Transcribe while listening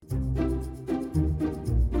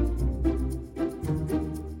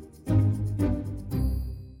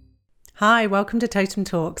Hi, welcome to Totem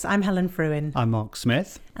Talks. I'm Helen Fruin. I'm Mark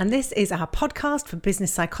Smith. And this is our podcast for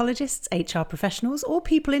business psychologists, HR professionals, or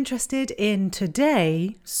people interested in,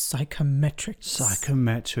 today, psychometrics.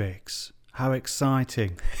 Psychometrics. How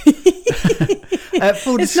exciting.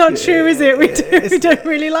 It's not true, is it? We don't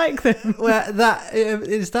really like them. Well,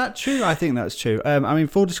 is that true? I think that's true.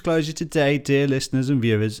 Full disclosure today, dear listeners and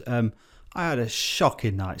viewers, I had a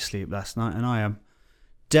shocking night's sleep last night, and I am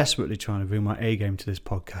desperately trying to bring my A game to this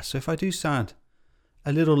podcast. So if I do sound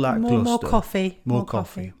a little lackluster, more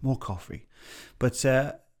coffee.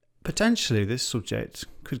 But potentially this subject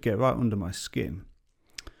could get right under my skin.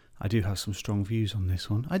 I do have some strong views on this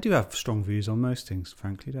one. I do have strong views on most things,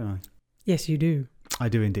 frankly, don't I? Yes, you do. I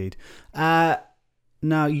do indeed.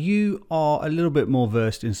 Now, you are a little bit more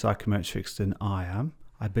versed in psychometrics than I am.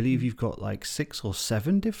 I believe you've got like 6 or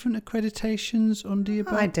 7 different accreditations under your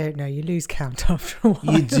belt. I don't know. You lose count after a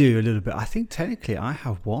while. You do a little bit. I think technically I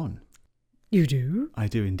have 1. You do? I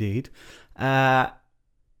do indeed.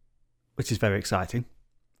 Which is very exciting.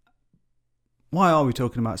 Why are we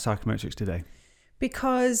talking about psychometrics today?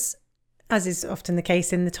 Because, as is often the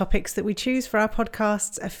case in the topics that we choose for our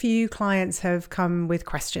podcasts, a few clients have come with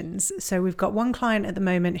questions. So we've got one client at the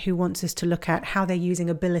moment who wants us to look at how they're using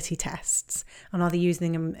ability tests, and are they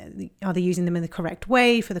using them in the correct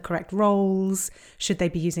way for the correct roles? Should they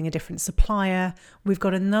be using a different supplier? We've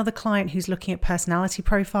got another client who's looking at personality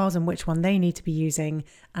profiles and which one they need to be using,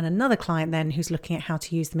 and another client then who's looking at how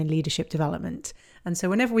to use them in leadership development. And so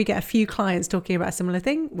whenever we get a few clients talking about a similar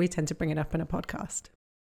thing, we tend to bring it up in a podcast.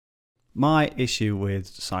 My issue with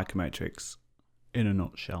psychometrics, in a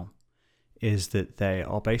nutshell, is that they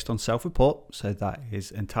are based on self-report. So that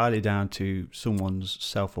is entirely down to someone's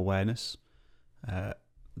self-awareness.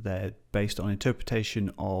 They're based on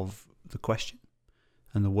interpretation of the question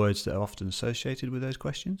and the words that are often associated with those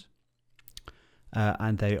questions.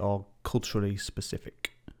 And they are culturally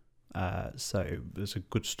specific. So there's a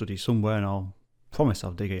good study somewhere, and I'll promise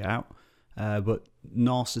I'll dig it out. But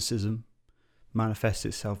narcissism manifests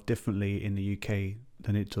itself differently in the UK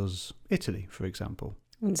than it does Italy, for example.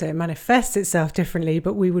 I wouldn't say it manifests itself differently,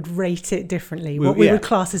 but we would rate it differently. What we would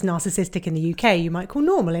class as narcissistic in the UK, you might call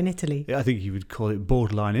normal in Italy. Yeah, I think you would call it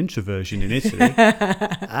borderline introversion in Italy.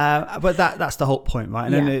 But that's the whole point, right?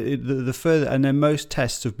 And then the further, and then most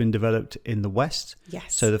tests have been developed in the West.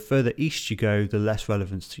 Yes. So the further east you go, the less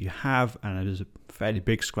relevance you have, and there's a fairly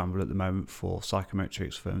big scramble at the moment for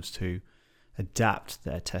psychometrics firms to adapt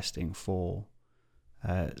their testing for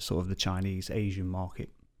sort of the Chinese Asian market,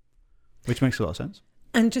 which makes a lot of sense.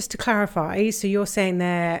 And just to clarify, so you're saying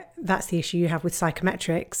there that's the issue you have with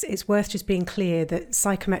psychometrics. It's worth just being clear that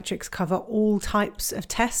psychometrics cover all types of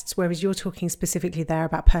tests, whereas you're talking specifically there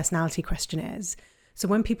about personality questionnaires. So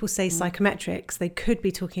when people say psychometrics, they could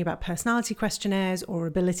be talking about personality questionnaires or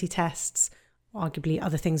ability tests, arguably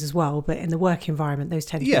other things as well, but in the work environment, those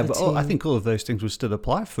tend to be the two. I think all of those things would still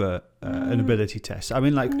apply for an ability test. I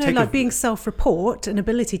mean, being self-report, an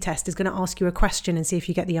ability test is going to ask you a question and see if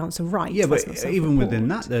you get the answer right. Yeah, but even within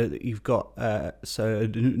that, you've got a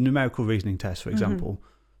numerical reasoning test, for example.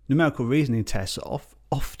 Mm-hmm. Numerical reasoning tests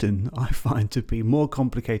often I find to be more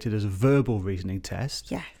complicated as a verbal reasoning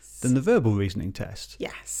test than the verbal reasoning test.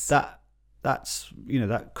 Yes. That's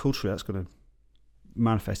that culturally that's going to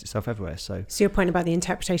manifest itself everywhere. So your point about the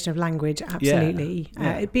interpretation of language, absolutely.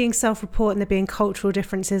 It being self-report and there being cultural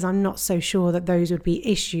differences, I'm not so sure that those would be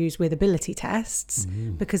issues with ability tests,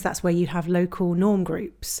 because that's where you have local norm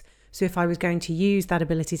groups. So if I was going to use that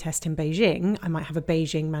ability test in Beijing, I might have a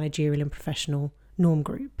Beijing managerial and professional norm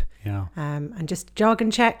group. And just jargon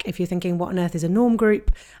check, if you're thinking what on earth is a norm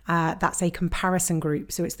group, that's a comparison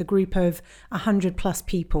group. So it's the group of 100 plus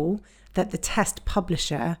people that the test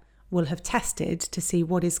publisher will have tested to see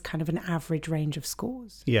what is kind of an average range of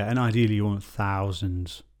scores. Yeah, and ideally you want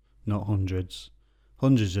thousands, not hundreds.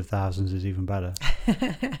 Hundreds of thousands is even better.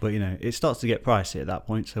 But, it starts to get pricey at that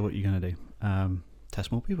point, so what are you going to do?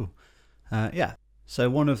 Test more people. So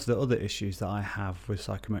one of the other issues that I have with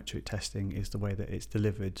psychometric testing is the way that it's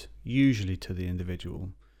delivered, usually to the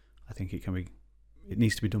individual. I think it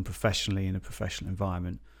needs to be done professionally in a professional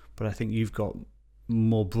environment, but I think you've got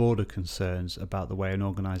more broader concerns about the way an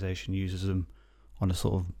organisation uses them on a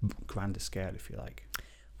sort of grander scale, if you like.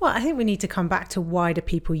 Well, I think we need to come back to why do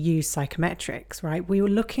people use psychometrics, right? We were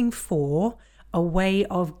looking for a way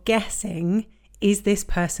of guessing, is this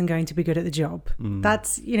person going to be good at the job?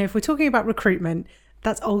 That's, if we're talking about recruitment,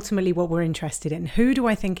 that's ultimately what we're interested in. Who do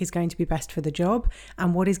I think is going to be best for the job,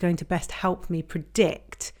 and what is going to best help me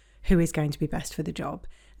predict who is going to be best for the job?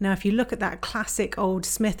 Now, if you look at that classic old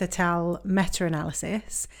Smith et al.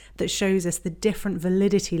 Meta-analysis that shows us the different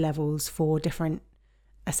validity levels for different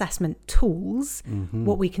assessment tools,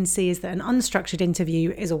 what we can see is that an unstructured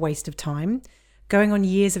interview is a waste of time. Going on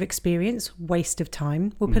years of experience, waste of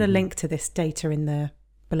time. We'll put a link to this data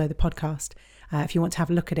below the podcast if you want to have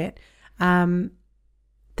a look at it.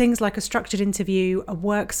 Things like a structured interview, a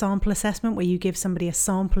work sample assessment where you give somebody a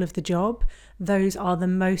sample of the job, those are the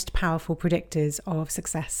most powerful predictors of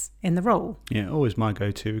success in the role. Yeah, always my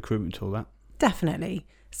go-to recruitment tool, that. Definitely.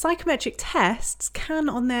 Psychometric tests can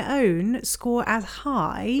on their own score as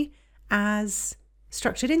high as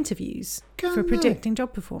structured interviews for predicting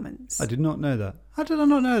job performance. I did not know that. How did I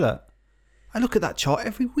not know that? I look at that chart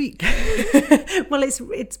every week. Well,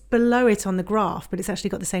 it's below it on the graph, but it's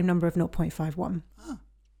actually got the same number of 0.51. Oh.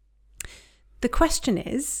 The question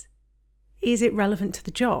is it relevant to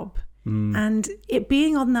the job? And it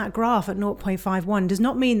being on that graph at 0.51 does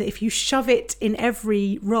not mean that if you shove it in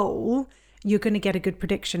every role, you're going to get a good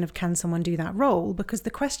prediction of can someone do that role, because the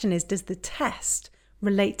question is, does the test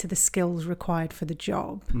relate to the skills required for the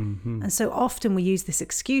job? And so often we use this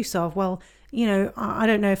excuse of, well, you know, I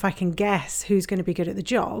don't know if I can guess who's going to be good at the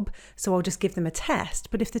job, so I'll just give them a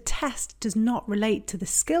test. But if the test does not relate to the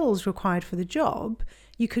skills required for the job,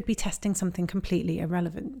 you could be testing something completely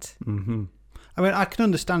irrelevant. I mean, I can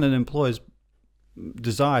understand an employer's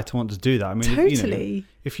desire to want to do that. I mean, totally. You know,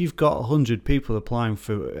 if you've got 100 people applying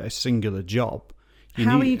for a singular job,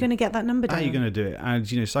 how are you going to get that number down? How are you going to do it? And,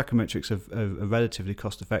 you know, psychometrics are relatively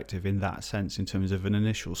cost effective in that sense in terms of an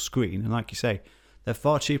initial screen. And like you say, they're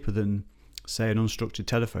far cheaper than, say, an unstructured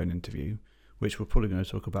telephone interview, which we're probably going to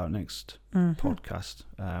talk about next podcast,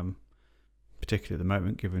 particularly at the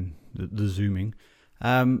moment, given the Zooming.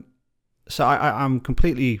 So I'm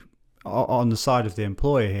completely on the side of the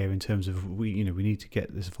employer here in terms of we need to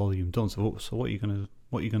get this volume done. So what are you going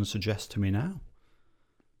to suggest to me now?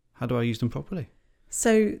 How do I use them properly?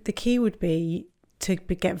 So the key would be to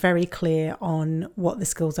get very clear on what the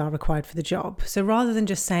skills are required for the job. So rather than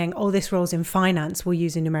just saying, oh, this role's in finance, we'll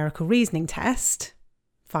use a numerical reasoning test,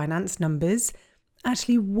 finance numbers.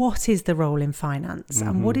 Actually, what is the role in finance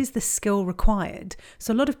and what is the skill required?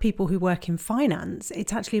 So a lot of people who work in finance,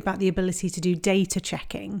 it's actually about the ability to do data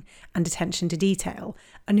checking and attention to detail.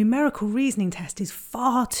 A numerical reasoning test is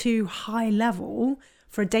far too high level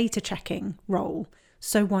for a data checking role.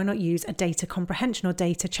 So why not use a data comprehension or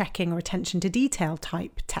data checking or attention to detail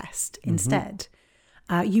type test instead?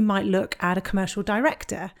 You might look at a commercial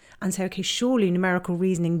director and say, okay, surely numerical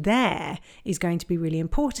reasoning there is going to be really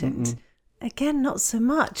important. Again, not so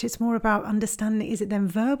much. It's more about understanding, is it then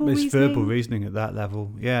verbal reasoning? It's verbal reasoning at that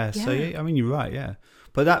level, yeah. So, I mean, you're right, yeah.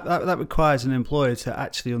 But that requires an employer to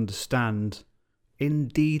actually understand in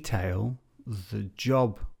detail the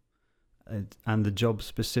job and the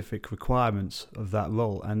job-specific requirements of that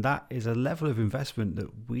role. And that is a level of investment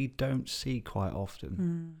that we don't see quite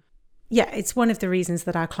often. Yeah, it's one of the reasons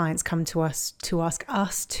that our clients come to us to ask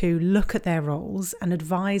us to look at their roles and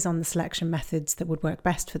advise on the selection methods that would work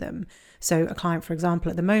best for them. So a client, for example,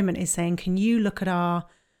 at the moment is saying, can you look at our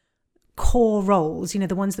core roles,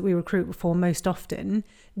 the ones that we recruit for most often,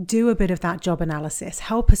 do a bit of that job analysis,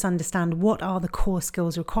 help us understand what are the core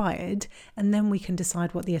skills required, and then we can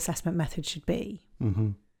decide what the assessment method should be.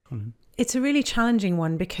 It's a really challenging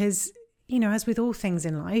one because, as with all things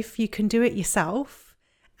in life, you can do it yourself,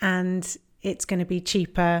 and it's going to be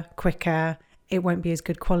cheaper, quicker, it won't be as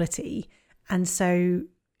good quality. And so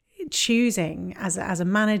choosing as a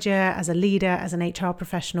manager, as a leader, as an HR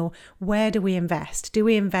professional, where do we invest? Do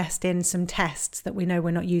we invest in some tests that we know we're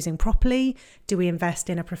not using properly? Do we invest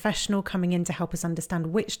in a professional coming in to help us understand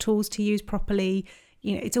which tools to use properly?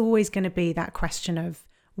 It's always going to be that question of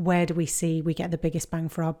where do we see we get the biggest bang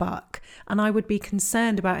for our buck? And I would be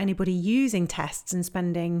concerned about anybody using tests and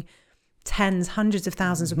spending tens, hundreds of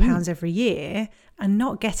thousands of pounds every year and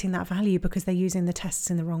not getting that value because they're using the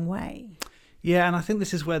tests in the wrong way. Yeah, and I think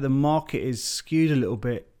this is where the market is skewed a little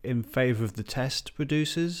bit in favour of the test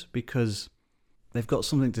producers because they've got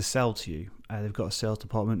something to sell to you. They've got a sales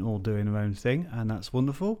department all doing their own thing, and that's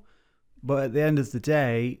wonderful. But at the end of the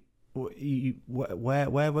day, where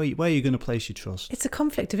are you going to place your trust? It's a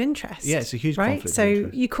conflict of interest. Yeah, it's a huge conflict of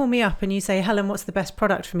interest. So you call me up and you say, Helen, what's the best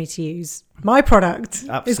product for me to use? My product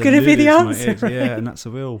is going to be the answer. Right? Yeah, and that's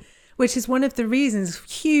a real... Which is one of the reasons,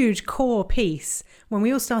 huge core piece. When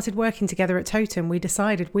we all started working together at Totem, we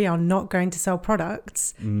decided we are not going to sell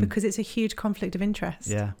products because it's a huge conflict of interest.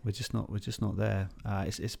 Yeah, we're just not there.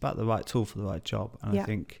 It's about the right tool for the right job. And I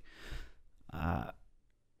think...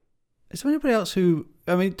 is there anybody else who...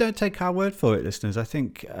 I mean, don't take our word for it, listeners. I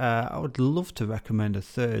think I would love to recommend a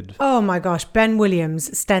third. Oh my gosh, Ben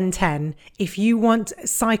Williams, Sten 10. If you want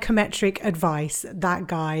psychometric advice, that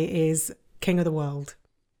guy is king of the world.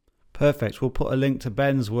 Perfect. We'll put a link to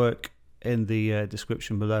Ben's work in the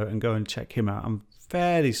description below and go and check him out. I'm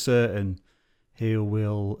fairly certain he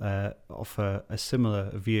will offer a similar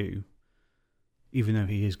view, even though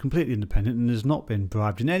he is completely independent and has not been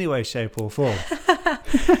bribed in any way, shape or form.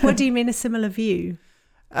 What do you mean a similar view?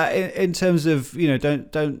 In terms of,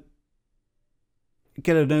 don't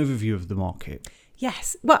get an overview of the market.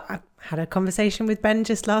 Yes. Well, I had a conversation with Ben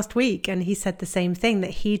just last week and he said the same thing, that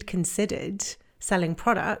he'd considered selling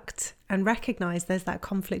product and recognised there's that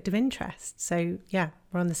conflict of interest. So, yeah,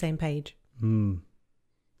 we're on the same page.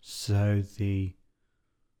 So the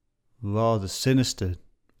rather sinister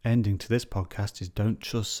ending to this podcast is don't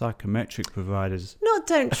trust psychometric providers. Not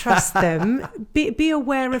don't trust them. Be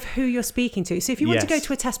aware of who you're speaking to. So if you want to go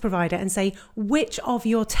to a test provider and say, which of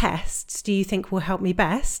your tests do you think will help me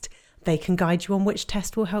best? They can guide you on which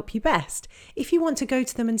test will help you best. If you want to go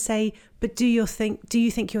to them and say, but do you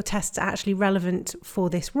think your tests are actually relevant for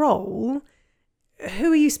this role?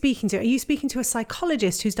 Who are you speaking to? Are you speaking to a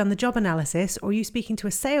psychologist who's done the job analysis, or are you speaking to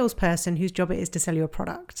a salesperson whose job it is to sell you a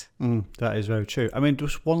product? That is very true. I mean,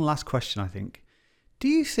 just one last question, I think. Do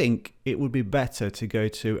you think it would be better to go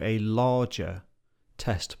to a larger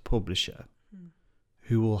test publisher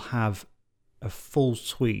who will have a full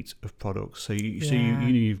suite of products? So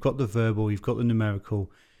you've got the verbal, you've got the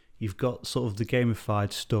numerical, you've got sort of the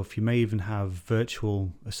gamified stuff. You may even have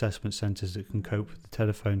virtual assessment centres that can cope with the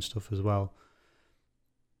telephone stuff as well,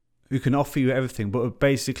 who can offer you everything, but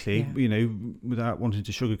basically, without wanting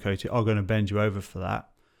to sugarcoat it, are going to bend you over for that?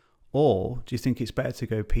 Or do you think it's better to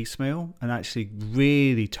go piecemeal and actually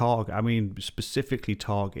really specifically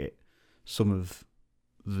target some of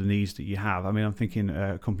the needs that you have? I mean, I'm thinking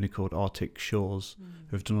a company called Arctic Shores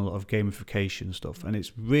who've done a lot of gamification stuff, and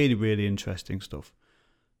it's really, really interesting stuff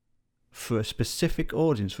for a specific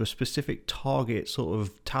audience, for a specific target sort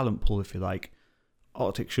of talent pool, if you like.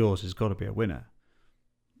 Arctic Shores has got to be a winner.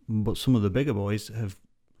 But some of the bigger boys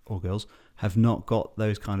or girls have not got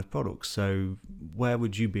those kind of products. So where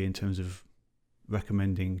would you be in terms of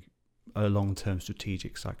recommending a long-term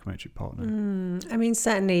strategic psychometric partner? I mean,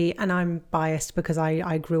 certainly, and I'm biased because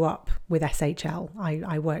I grew up with SHL.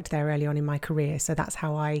 I worked there early on in my career. So that's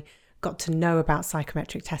how I got to know about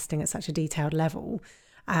psychometric testing at such a detailed level.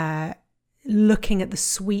 Looking at the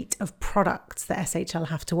suite of products that SHL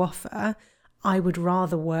have to offer, I would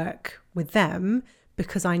rather work with them,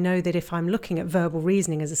 because I know that if I'm looking at verbal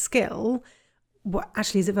reasoning as a skill,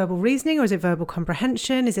 is it verbal reasoning or is it verbal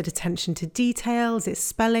comprehension? Is it attention to detail? Is it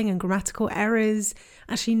spelling and grammatical errors?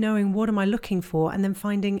 Actually knowing what am I looking for, and then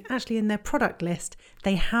finding actually in their product list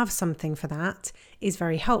they have something for that is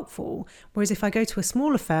very helpful. Whereas if I go to a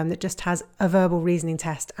smaller firm that just has a verbal reasoning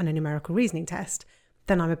test and a numerical reasoning test,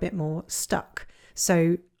 then I'm a bit more stuck.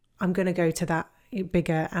 So I'm going to go to that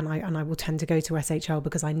bigger, and I will tend to go to SHL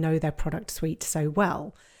because I know their product suite so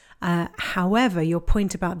well. However, your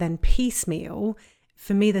point about then piecemeal,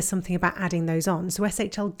 for me, there's something about adding those on. So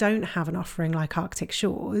SHL don't have an offering like Arctic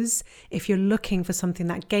Shores. If you're looking for something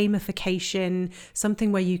that gamification,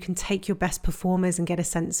 something where you can take your best performers and get a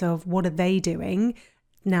sense of what are they doing,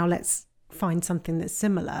 now let's find something that's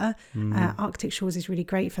similar. Arctic Shores is really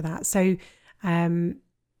great for that. So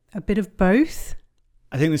a bit of both.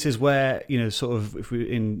 I think this is where, sort of, if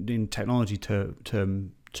we in technology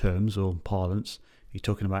terms or parlance, you're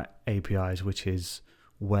talking about APIs, which is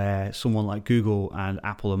where someone like Google and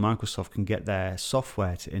Apple and Microsoft can get their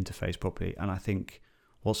software to interface properly. And I think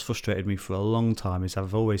what's frustrated me for a long time is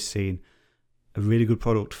I've always seen a really good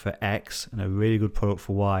product for X and a really good product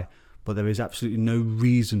for Y, but there is absolutely no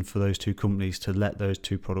reason for those two companies to let those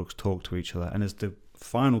two products talk to each other. And as the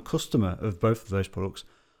final customer of both of those products,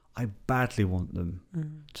 I badly want them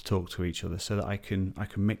to talk to each other so that I can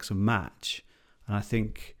mix and match. And I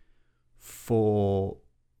think for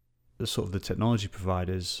the sort of the technology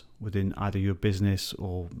providers within either your business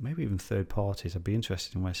or maybe even third parties, I'd be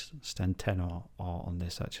interested in where Sten 10 are on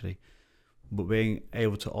this actually. But being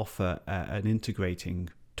able to offer an integrating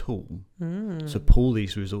tool to pull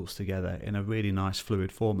these results together in a really nice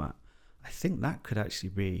fluid format, I think that could actually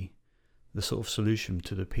be the sort of solution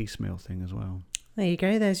to the piecemeal thing as well. There you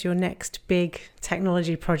go. There's your next big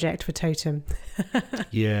technology project for Totem.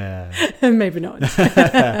 Yeah. Maybe not.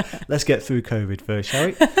 Let's get through COVID first, shall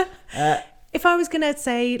we? If I was going to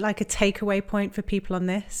say like a takeaway point for people on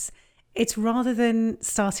this, it's rather than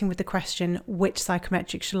starting with the question, which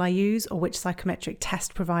psychometric shall I use or which psychometric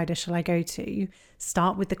test provider shall I go to?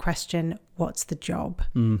 Start with the question, what's the job?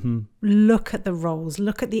 Look at the roles,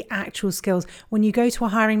 look at the actual skills. When you go to a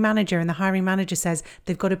hiring manager and the hiring manager says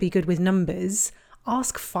they've got to be good with numbers,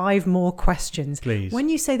 Ask 5 more questions. Please. When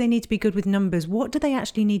you say they need to be good with numbers, what do they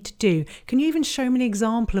actually need to do? Can you even show me an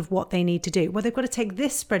example of what they need to do? Well, they've got to take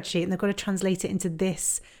this spreadsheet and they've got to translate it into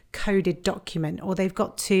this coded document, or they've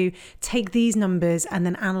got to take these numbers and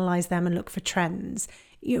then analyze them and look for trends.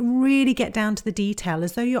 You really get down to the detail,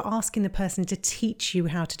 as though you're asking the person to teach you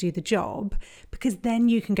how to do the job, because then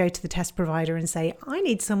you can go to the test provider and say, I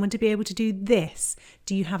need someone to be able to do this.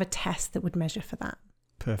 Do you have a test that would measure for that?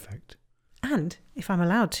 Perfect. And if I'm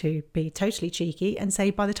allowed to be totally cheeky and say,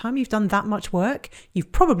 by the time you've done that much work,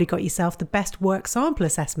 you've probably got yourself the best work sample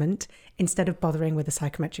assessment instead of bothering with a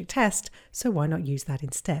psychometric test. So why not use that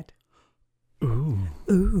instead?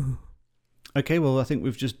 Ooh. Okay, well, I think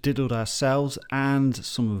we've just diddled ourselves and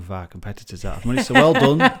some of our competitors out of money. So well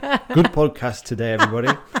done. Good podcast today,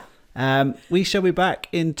 everybody. We shall be back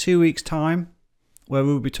in 2 weeks' time, where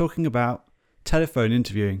we will be talking about telephone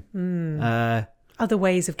interviewing. Other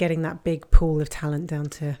ways of getting that big pool of talent down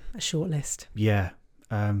to a short list. Yeah,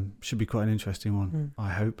 should be quite an interesting one, I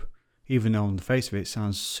hope. Even though on the face of it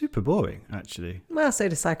sounds super boring, actually. Well, so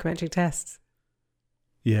do psychometric tests.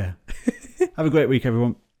 Yeah. Have a great week,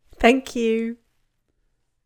 everyone. Thank you.